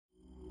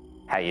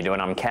How you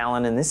doing? I'm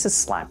Callan and this is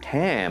Slapped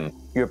Ham.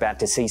 You're about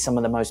to see some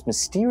of the most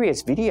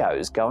mysterious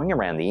videos going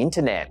around the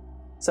internet.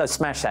 So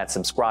smash that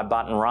subscribe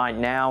button right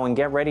now and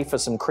get ready for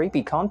some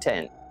creepy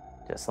content,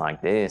 just like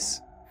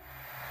this.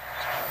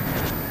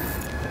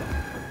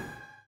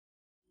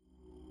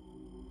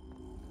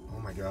 Oh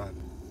my god.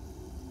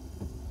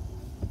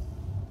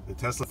 The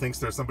Tesla thinks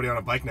there's somebody on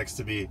a bike next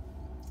to me.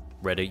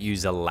 Reddit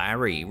user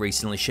Larry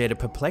recently shared a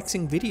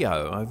perplexing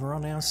video over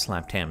on our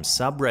Slapped Ham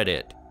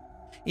subreddit.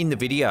 In the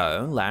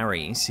video,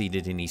 Larry,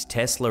 seated in his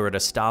Tesla at a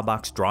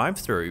Starbucks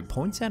drive-thru,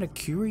 points out a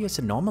curious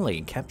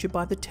anomaly captured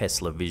by the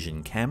Tesla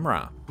Vision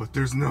camera. But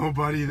there's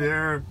nobody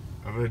there.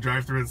 I'm gonna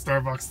drive through at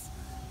Starbucks.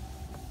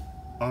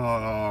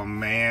 Oh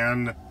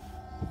man.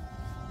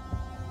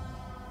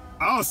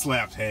 I'll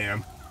Slapped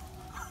Ham.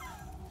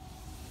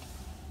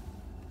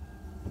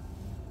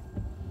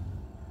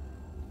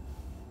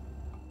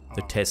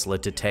 The Tesla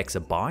detects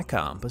a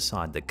biker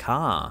beside the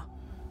car.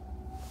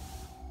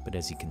 But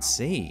as you can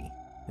see,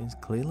 there's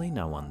clearly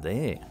no one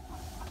there.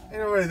 Ain't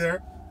nobody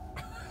there.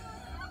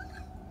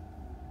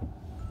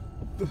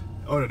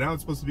 Oh, no, now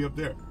it's supposed to be up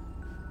there.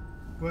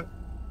 What?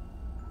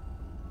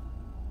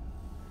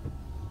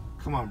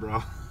 Come on,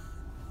 bro.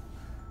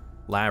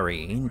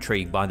 Larry,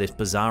 intrigued by this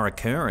bizarre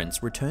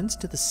occurrence, returns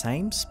to the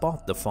same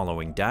spot the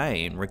following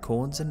day and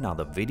records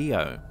another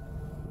video.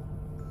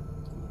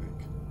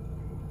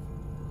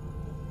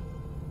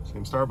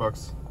 Same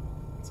Starbucks.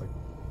 It's like...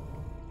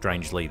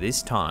 Strangely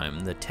this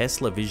time, the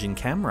Tesla Vision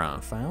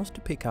camera fails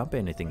to pick up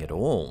anything at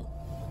all.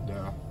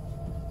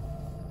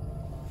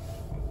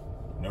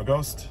 No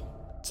ghost.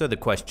 So the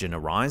question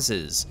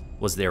arises,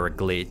 was there a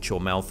glitch or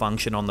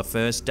malfunction on the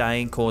first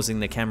day causing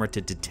the camera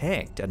to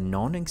detect a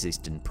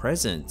non-existent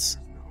presence?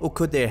 Or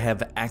could there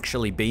have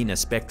actually been a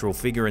spectral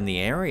figure in the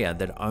area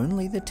that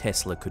only the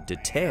Tesla could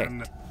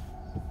detect?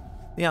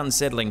 The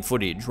unsettling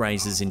footage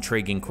raises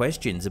intriguing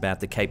questions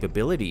about the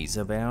capabilities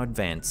of our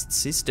advanced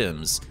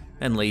systems,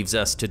 and leaves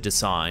us to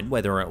decide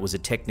whether it was a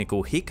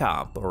technical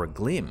hiccup or a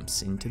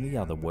glimpse into the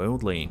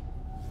otherworldly.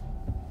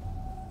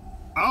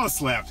 I'll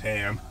Slapped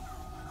Ham.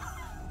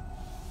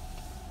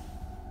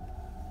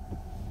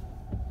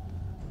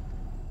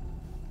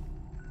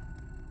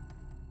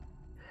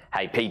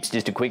 Hey peeps,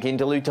 just a quick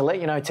interlude to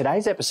let you know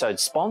today's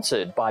episode's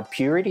sponsored by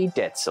Purity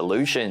Debt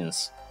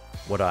Solutions.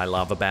 What I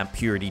love about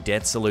Purity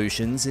Debt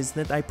Solutions is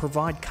that they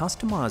provide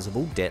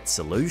customizable debt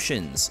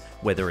solutions,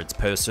 whether it's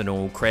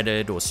personal,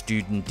 credit, or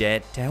student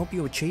debt, to help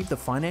you achieve the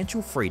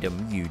financial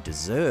freedom you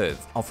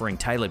deserve, offering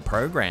tailored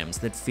programs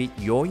that fit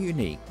your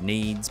unique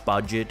needs,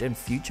 budget, and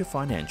future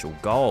financial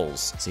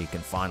goals, so you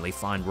can finally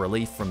find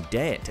relief from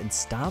debt and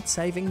start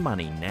saving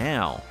money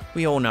now.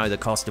 We all know the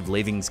cost of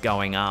living's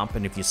going up,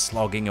 and if you're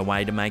slogging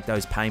away to make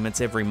those payments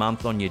every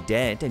month on your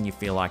debt and you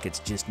feel like it's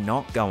just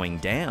not going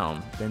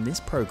down, then this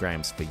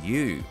program's for you.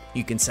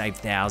 You can save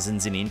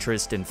thousands in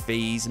interest and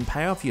fees and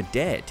pay off your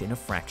debt in a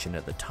fraction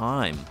of the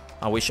time.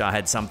 I wish I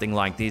had something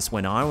like this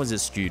when I was a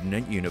student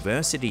at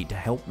university to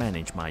help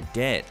manage my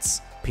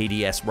debts.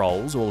 PDS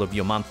rolls all of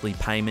your monthly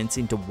payments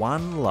into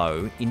one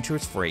low,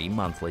 interest-free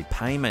monthly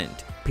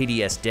payment.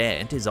 PDS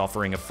Debt is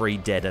offering a free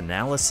debt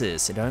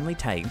analysis. It only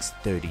takes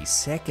 30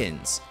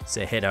 seconds.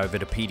 So head over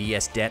to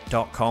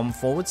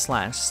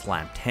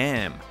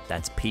pdsdebt.com/slappedham.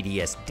 That's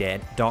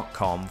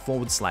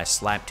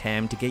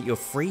pdsdebt.com/slappedham to get your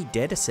free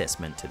debt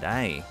assessment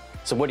today.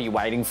 So what are you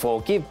waiting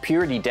for? Give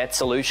Purity Debt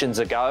Solutions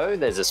a go.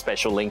 There's a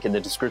special link in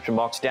the description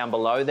box down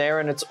below there,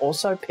 and it's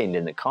also pinned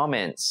in the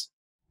comments.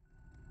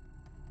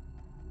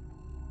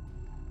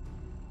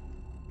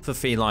 For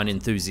feline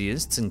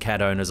enthusiasts and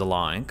cat owners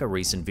alike, a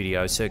recent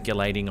video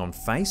circulating on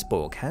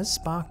Facebook has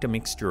sparked a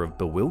mixture of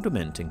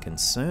bewilderment and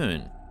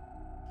concern.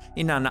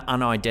 In an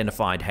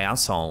unidentified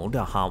household,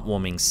 a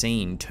heartwarming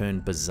scene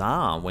turned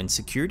bizarre when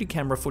security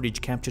camera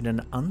footage captured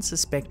an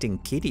unsuspecting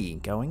kitty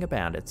going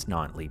about its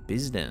nightly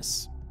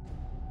business.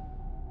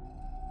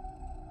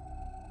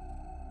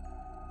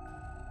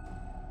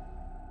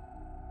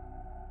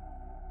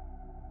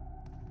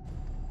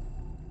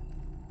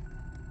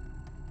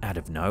 Out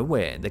of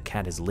nowhere, the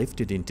cat is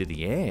lifted into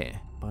the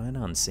air by an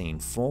unseen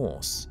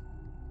force.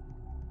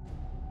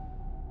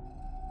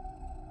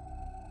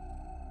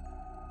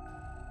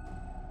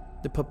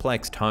 The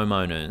perplexed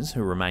homeowners,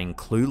 who remain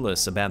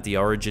clueless about the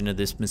origin of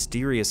this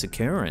mysterious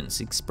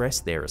occurrence, express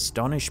their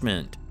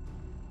astonishment.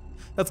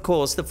 Of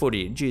course, the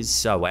footage is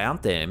so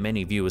out there,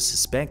 many viewers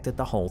suspect that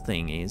the whole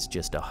thing is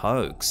just a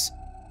hoax.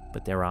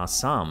 But there are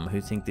some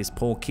who think this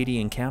poor kitty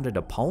encountered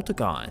a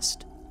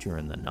poltergeist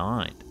during the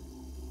night.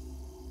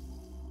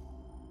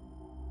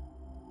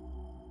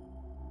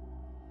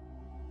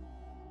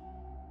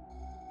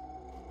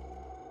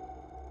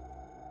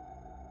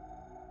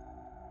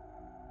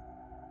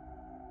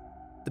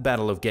 The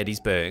Battle of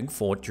Gettysburg,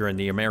 fought during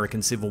the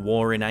American Civil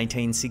War in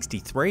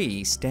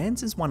 1863,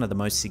 stands as one of the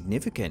most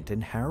significant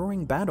and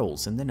harrowing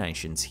battles in the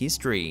nation's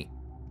history.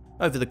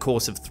 Over the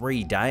course of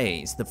 3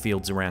 days, the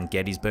fields around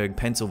Gettysburg,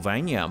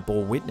 Pennsylvania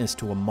bore witness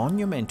to a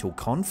monumental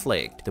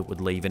conflict that would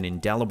leave an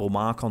indelible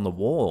mark on the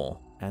war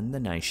and the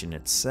nation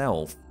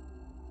itself.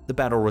 The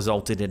battle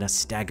resulted in a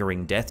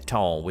staggering death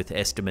toll, with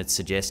estimates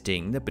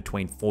suggesting that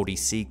between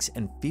 46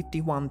 and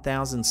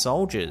 51,000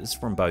 soldiers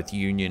from both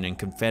Union and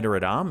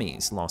Confederate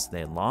armies lost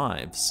their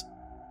lives.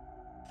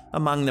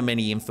 Among the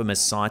many infamous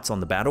sites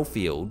on the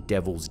battlefield,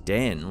 Devil's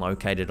Den,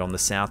 located on the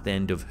south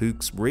end of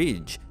Hook's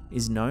Ridge,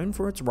 is known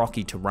for its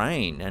rocky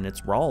terrain and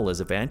its role as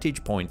a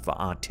vantage point for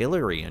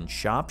artillery and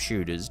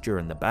sharpshooters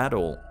during the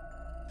battle.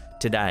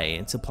 Today,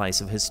 it's a place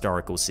of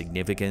historical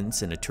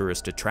significance and a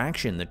tourist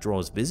attraction that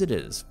draws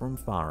visitors from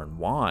far and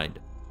wide.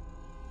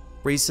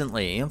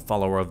 Recently, a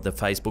follower of the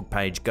Facebook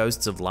page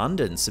Ghosts of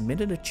London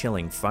submitted a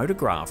chilling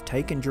photograph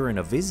taken during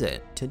a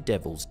visit to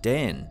Devil's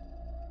Den.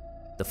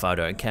 The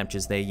photo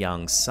captures their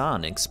young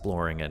son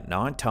exploring at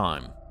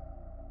nighttime.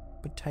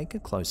 But take a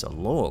closer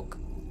look.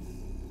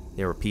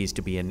 There appears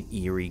to be an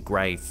eerie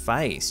grey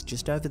face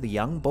just over the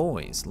young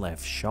boy's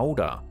left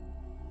shoulder.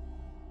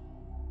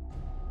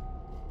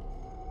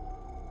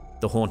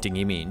 The haunting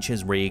image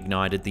has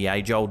reignited the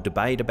age-old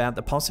debate about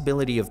the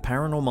possibility of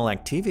paranormal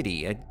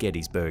activity at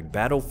Gettysburg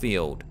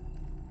Battlefield.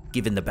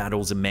 Given the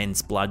battle's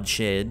immense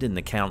bloodshed and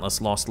the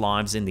countless lost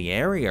lives in the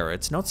area,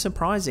 it's not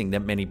surprising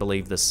that many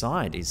believe the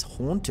site is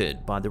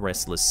haunted by the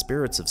restless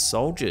spirits of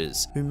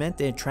soldiers who met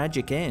their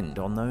tragic end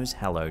on those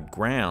hallowed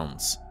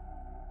grounds.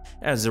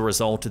 As a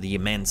result of the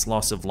immense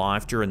loss of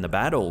life during the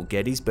battle,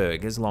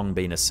 Gettysburg has long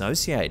been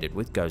associated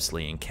with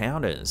ghostly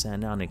encounters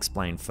and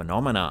unexplained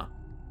phenomena.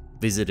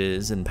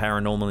 Visitors and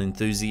paranormal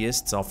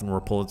enthusiasts often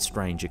report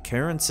strange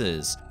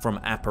occurrences, from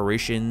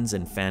apparitions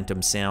and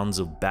phantom sounds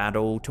of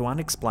battle to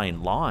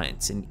unexplained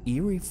lights and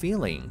eerie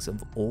feelings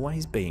of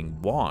always being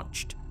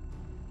watched.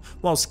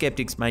 While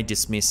skeptics may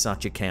dismiss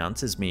such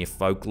accounts as mere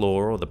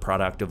folklore or the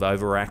product of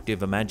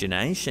overactive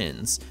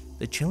imaginations,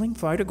 the chilling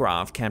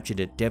photograph captured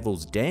at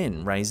Devil's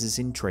Den raises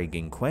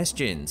intriguing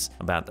questions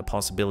about the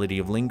possibility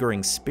of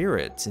lingering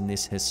spirits in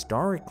this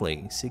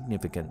historically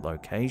significant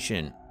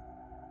location.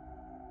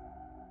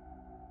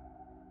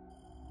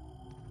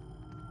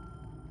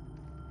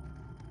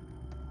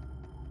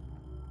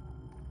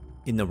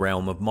 In the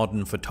realm of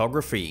modern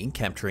photography,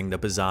 capturing the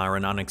bizarre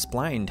and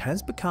unexplained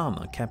has become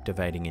a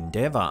captivating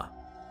endeavour.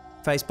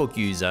 Facebook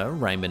user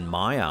Raymond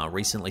Meyer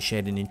recently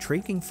shared an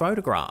intriguing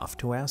photograph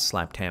to our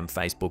Slapped Ham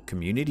Facebook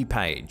community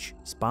page,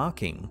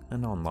 sparking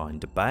an online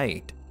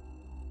debate.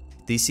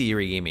 This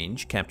eerie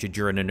image, captured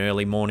during an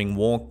early morning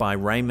walk by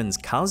Raymond's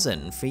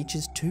cousin,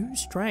 features two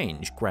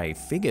strange grey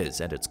figures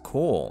at its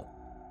core,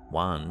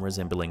 one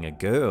resembling a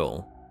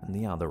girl and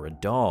the other a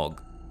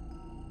dog.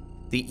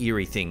 The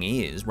eerie thing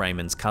is,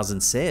 Raymond's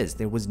cousin says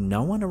there was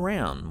no one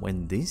around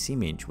when this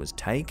image was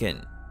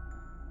taken.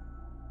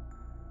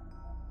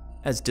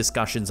 As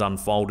discussions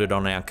unfolded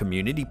on our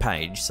community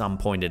page, some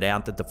pointed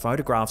out that the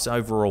photograph's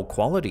overall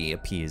quality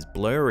appears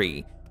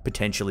blurry,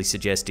 potentially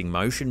suggesting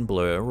motion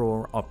blur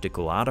or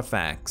optical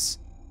artifacts.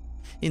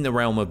 In the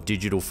realm of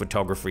digital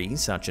photography,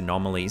 such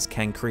anomalies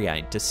can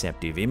create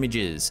deceptive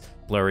images,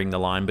 blurring the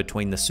line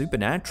between the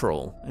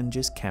supernatural and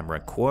just camera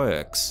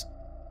quirks.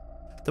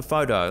 The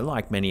photo,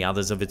 like many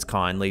others of its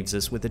kind, leaves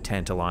us with a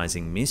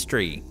tantalizing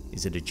mystery.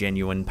 Is it a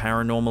genuine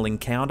paranormal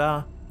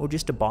encounter, or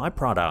just a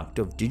byproduct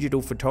of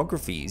digital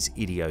photography's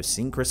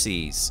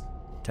idiosyncrasies?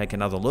 Take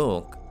another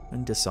look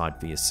and decide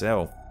for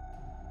yourself.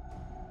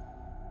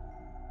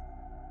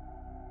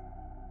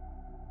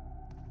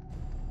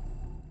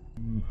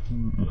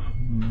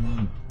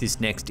 This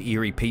next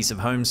eerie piece of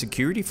home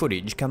security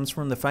footage comes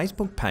from the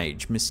Facebook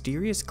page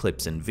Mysterious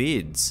Clips and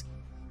Vids.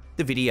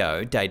 The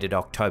video, dated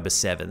October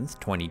 7th,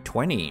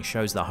 2020,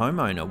 shows the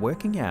homeowner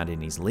working out in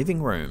his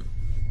living room.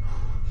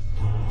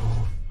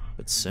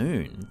 But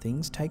soon,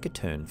 things take a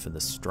turn for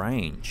the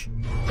strange.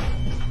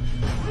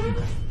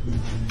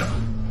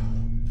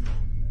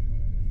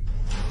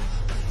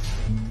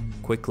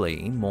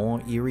 Quickly,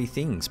 more eerie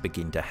things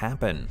begin to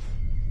happen.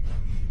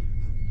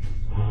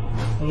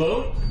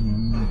 Hello?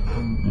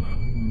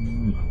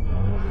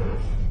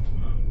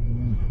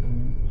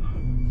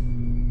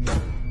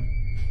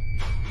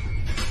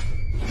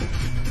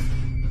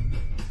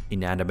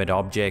 Inanimate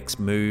objects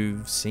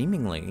move,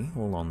 seemingly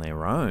all on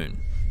their own.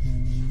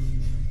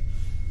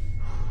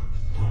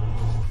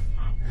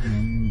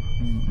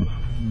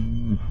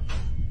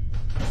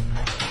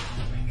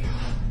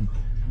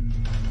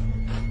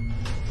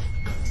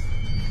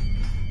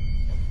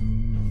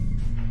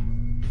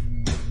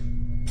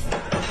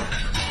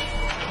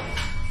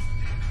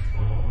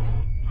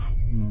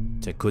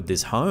 So could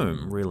this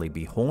home really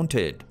be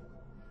haunted?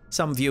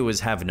 Some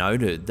viewers have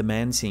noted the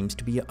man seems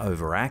to be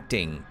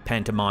overacting,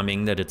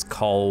 pantomiming that it's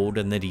cold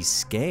and that he's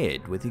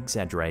scared with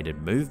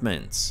exaggerated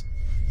movements.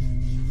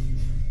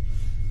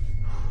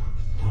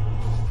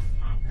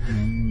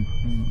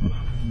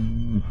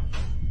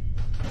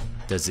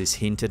 Does this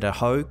hint at a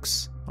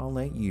hoax? I'll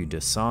let you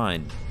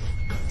decide.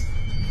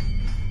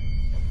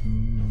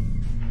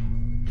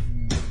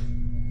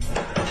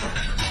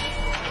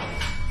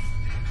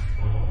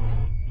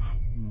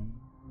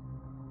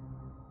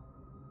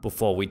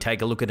 Before we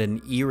take a look at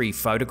an eerie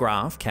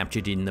photograph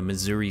captured in the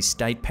Missouri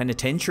State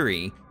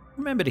Penitentiary,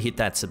 Remember to hit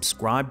that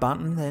subscribe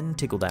button, then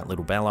tickle that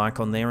little bell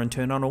icon there and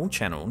turn on all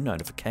channel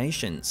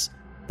notifications.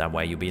 That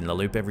way you'll be in the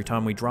loop every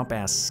time we drop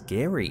our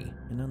scary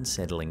and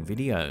unsettling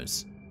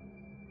videos.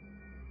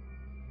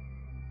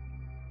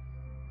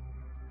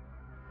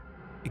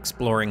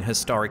 Exploring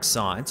historic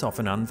sites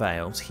often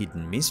unveils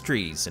hidden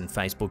mysteries, and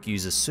Facebook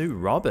user Sue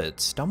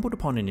Roberts stumbled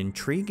upon an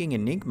intriguing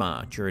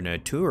enigma during her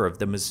tour of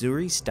the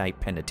Missouri State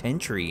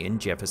Penitentiary in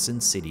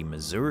Jefferson City,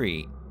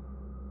 Missouri.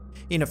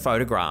 In a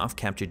photograph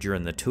captured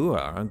during the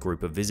tour, a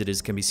group of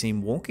visitors can be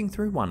seen walking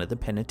through one of the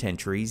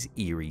penitentiary's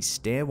eerie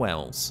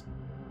stairwells.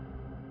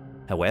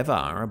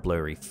 However, a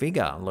blurry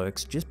figure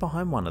lurks just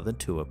behind one of the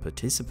tour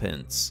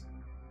participants.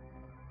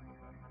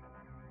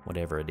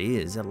 Whatever it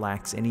is, it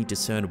lacks any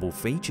discernible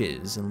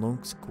features and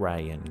looks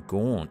grey and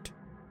gaunt.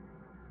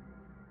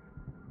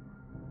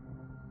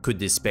 Could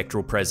this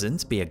spectral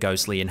presence be a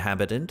ghostly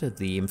inhabitant of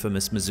the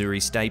infamous Missouri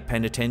State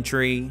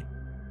Penitentiary?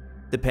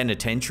 The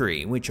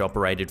penitentiary, which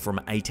operated from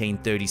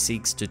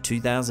 1836 to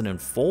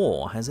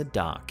 2004, has a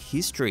dark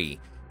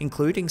history,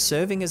 including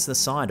serving as the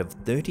site of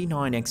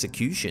 39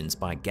 executions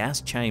by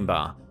gas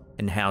chamber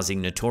and housing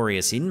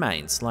notorious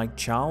inmates like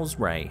Charles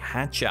Ray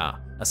Hatcher,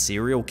 a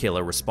serial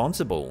killer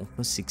responsible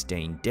for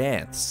 16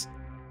 deaths.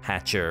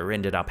 Hatcher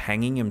ended up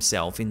hanging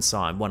himself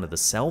inside one of the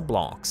cell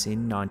blocks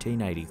in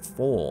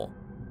 1984.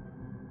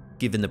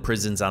 Given the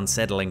prison's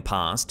unsettling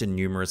past and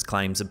numerous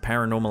claims of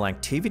paranormal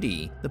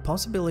activity, the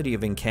possibility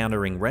of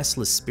encountering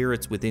restless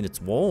spirits within its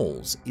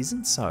walls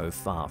isn't so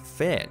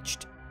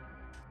far-fetched.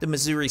 The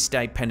Missouri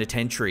State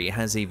Penitentiary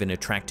has even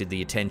attracted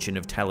the attention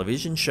of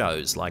television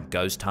shows like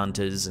Ghost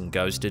Hunters and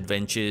Ghost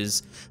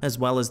Adventures, as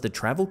well as the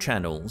Travel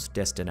Channel's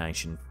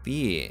Destination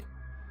Fear.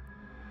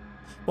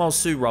 While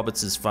Sue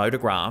Roberts'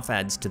 photograph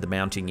adds to the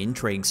mounting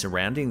intrigue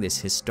surrounding this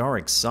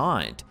historic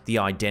site, the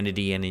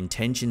identity and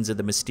intentions of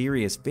the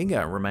mysterious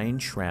figure remain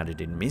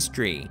shrouded in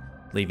mystery,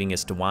 leaving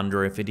us to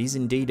wonder if it is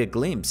indeed a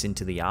glimpse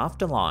into the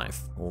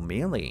afterlife or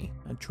merely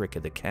a trick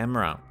of the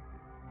camera.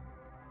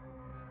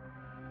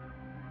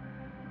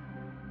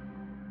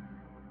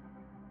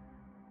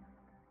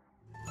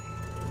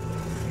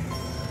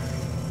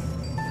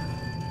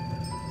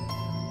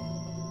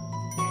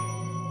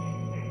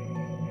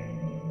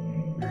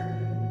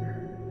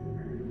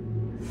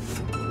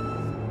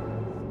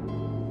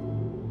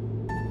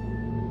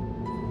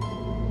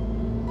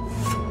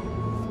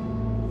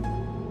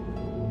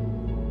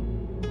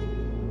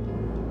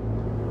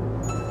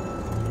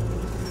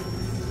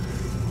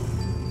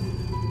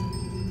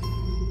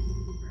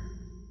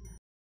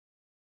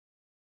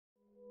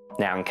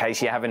 Now, in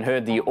case you haven't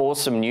heard the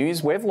awesome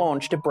news, we've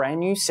launched a brand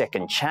new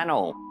second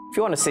channel. If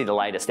you want to see the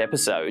latest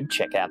episode,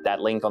 check out that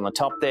link on the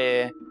top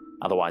there.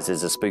 Otherwise,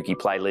 there's a spooky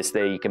playlist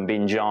there you can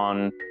binge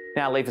on.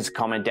 Now, leave us a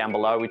comment down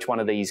below which one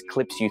of these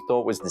clips you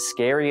thought was the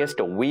scariest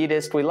or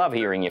weirdest. We love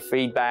hearing your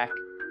feedback.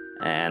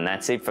 And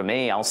that's it for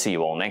me. I'll see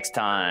you all next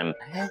time.